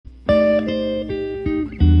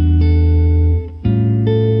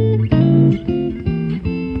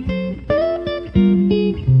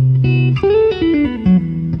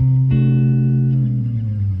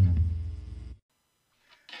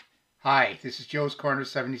This is Joe's Corner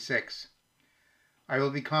 76. I will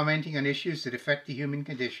be commenting on issues that affect the human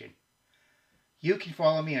condition. You can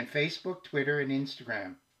follow me on Facebook, Twitter, and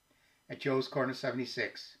Instagram at Joe's Corner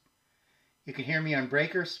 76. You can hear me on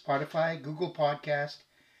Breaker, Spotify, Google Podcast,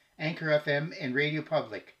 Anchor FM, and Radio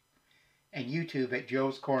Public, and YouTube at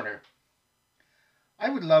Joe's Corner. I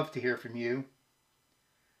would love to hear from you.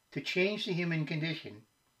 To change the human condition,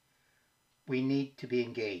 we need to be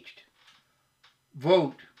engaged.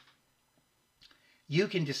 Vote. You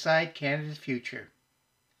can decide Canada's future.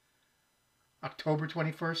 October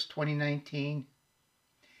 21st, 2019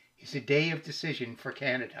 is a day of decision for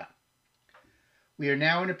Canada. We are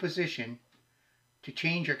now in a position to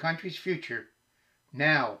change our country's future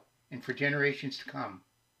now and for generations to come.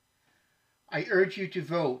 I urge you to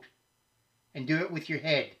vote and do it with your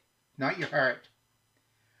head, not your heart.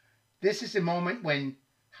 This is a moment when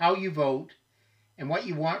how you vote and what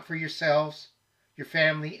you want for yourselves, your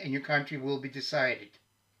family, and your country will be decided.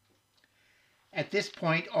 At this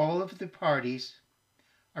point, all of the parties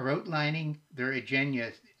are outlining their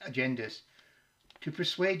agendas to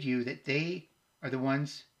persuade you that they are the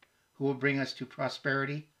ones who will bring us to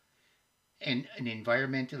prosperity and an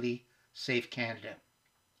environmentally safe Canada.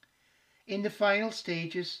 In the final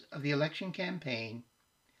stages of the election campaign,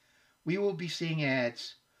 we will be seeing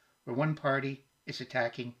ads where one party is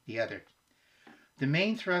attacking the other. The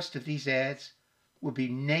main thrust of these ads will be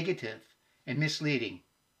negative and misleading.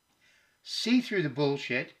 See through the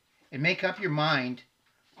bullshit and make up your mind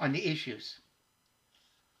on the issues.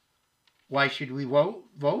 Why should we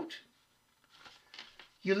vote?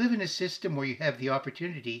 You live in a system where you have the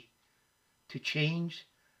opportunity to change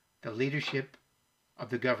the leadership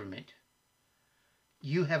of the government.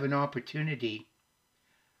 You have an opportunity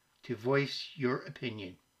to voice your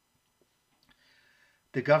opinion.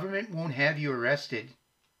 The government won't have you arrested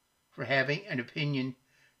for having an opinion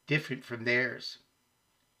different from theirs.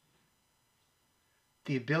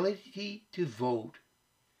 The ability to vote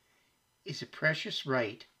is a precious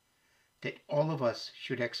right that all of us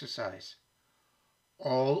should exercise.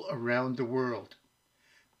 All around the world,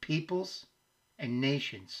 peoples and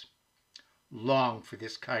nations long for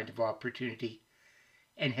this kind of opportunity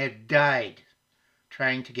and have died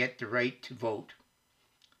trying to get the right to vote.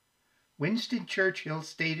 Winston Churchill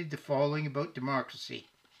stated the following about democracy.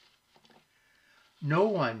 No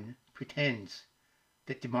one pretends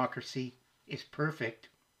that democracy is perfect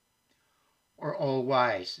or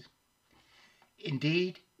all-wise.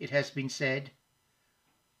 Indeed, it has been said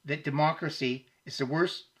that democracy is the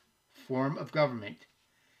worst form of government,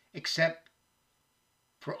 except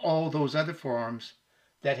for all those other forms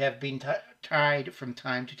that have been tried from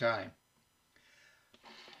time to time.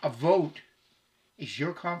 A vote is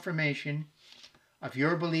your confirmation of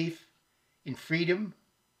your belief in freedom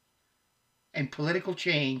and political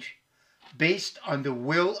change based on the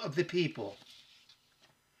will of the people.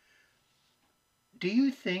 Do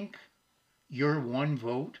you think your one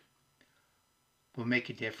vote will make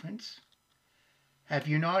a difference? Have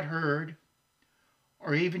you not heard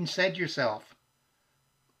or even said yourself,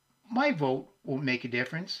 my vote won't make a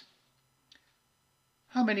difference?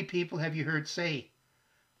 How many people have you heard say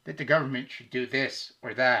that the government should do this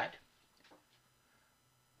or that?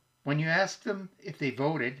 When you ask them if they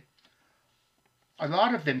voted, a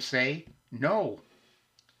lot of them say no.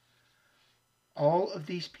 All of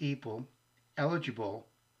these people eligible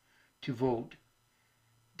to vote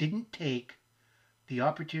didn't take the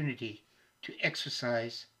opportunity to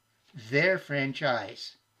exercise their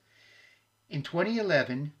franchise. In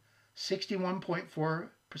 2011,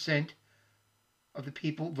 61.4% of the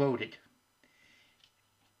people voted.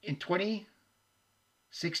 In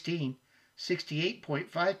 2016,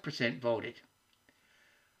 68.5% voted.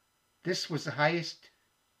 This was the highest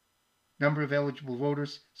number of eligible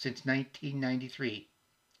voters since 1993.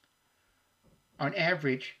 On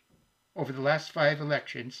average, over the last 5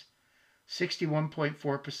 elections,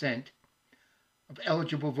 61.4% of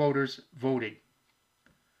eligible voters voted.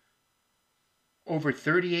 Over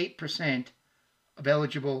 38% of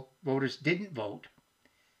eligible voters didn't vote.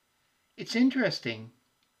 It's interesting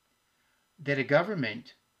that a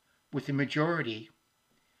government with a majority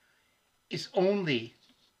is only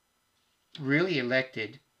really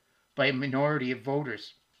elected by a minority of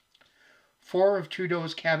voters. 4 of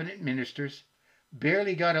Trudeau's cabinet ministers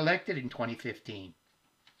barely got elected in 2015.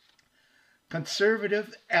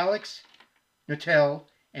 Conservative Alex Nuttall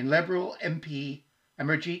and Liberal MP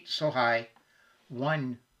Amarjeet Sohi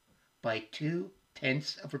won by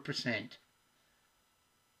 0.2%.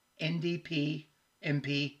 NDP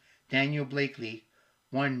MP Daniel Blakely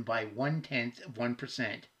won by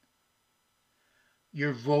 0.1%.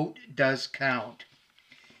 Your vote does count.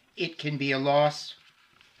 It can be a loss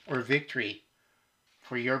or victory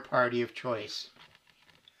for your party of choice.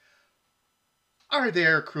 Are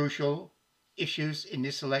there crucial issues in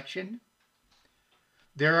this election?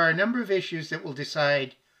 There are a number of issues that will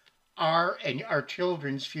decide our and our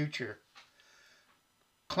children's future.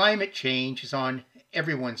 Climate change is on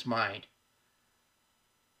everyone's mind.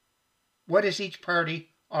 What is each party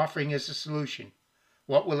offering as a solution?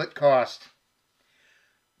 What will it cost?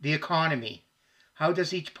 The economy. How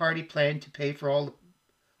does each party plan to pay for all the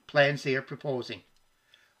plans they are proposing?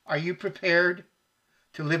 Are you prepared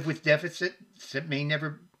to live with deficits that may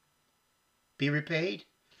never be repaid?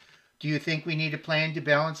 Do you think we need a plan to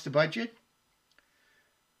balance the budget?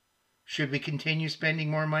 Should we continue spending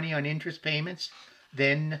more money on interest payments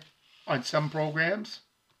than on some programs?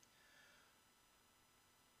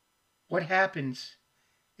 What happens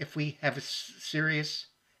if we have a serious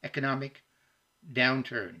economic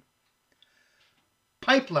downturn?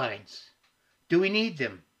 Pipelines. Do we need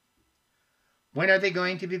them? When are they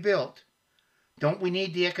going to be built? Don't we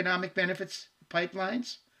need the economic benefits of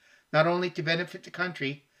pipelines? Not only to benefit the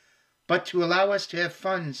country, but to allow us to have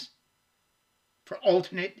funds for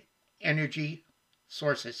alternate energy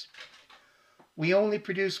sources. We only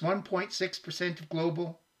produce 1.6% of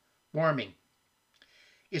global warming.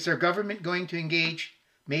 Is our government going to engage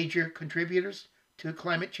major contributors to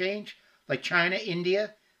climate change, like China,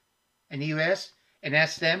 India, and the US, and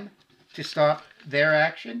ask them to stop their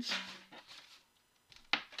actions?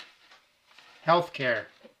 Healthcare.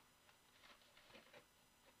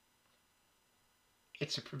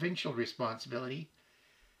 It's a provincial responsibility,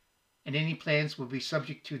 and any plans will be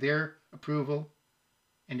subject to their approval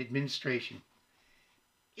and administration.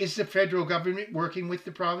 Is the federal government working with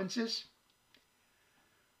the provinces?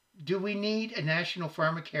 Do we need a national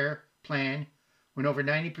pharmacare plan when over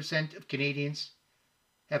 90% of Canadians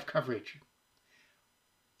have coverage?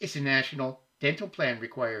 Is a national dental plan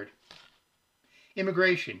required?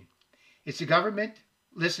 Immigration. Is the government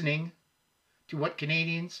listening to what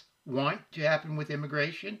Canadians want to happen with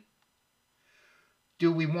immigration?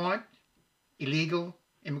 Do we want illegal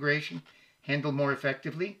immigration handled more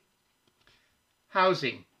effectively?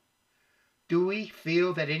 Housing. Do we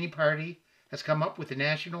feel that any party has come up with a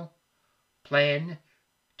national plan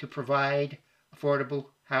to provide affordable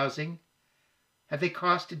housing? Have they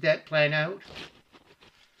costed that plan out?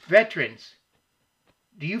 Veterans.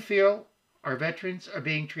 Do you feel our veterans are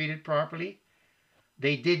being treated properly?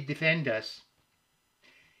 They did defend us.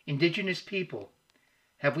 Indigenous people.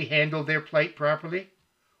 Have we handled their plight properly?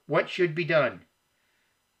 What should be done?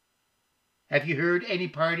 Have you heard any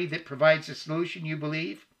party that provides a solution you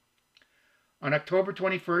believe? On October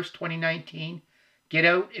 21st, 2019, get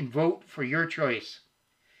out and vote for your choice.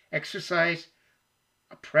 Exercise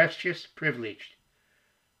a precious privilege.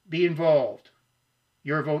 Be involved.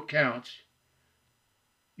 Your vote counts.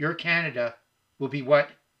 Your Canada will be what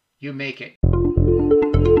you make it.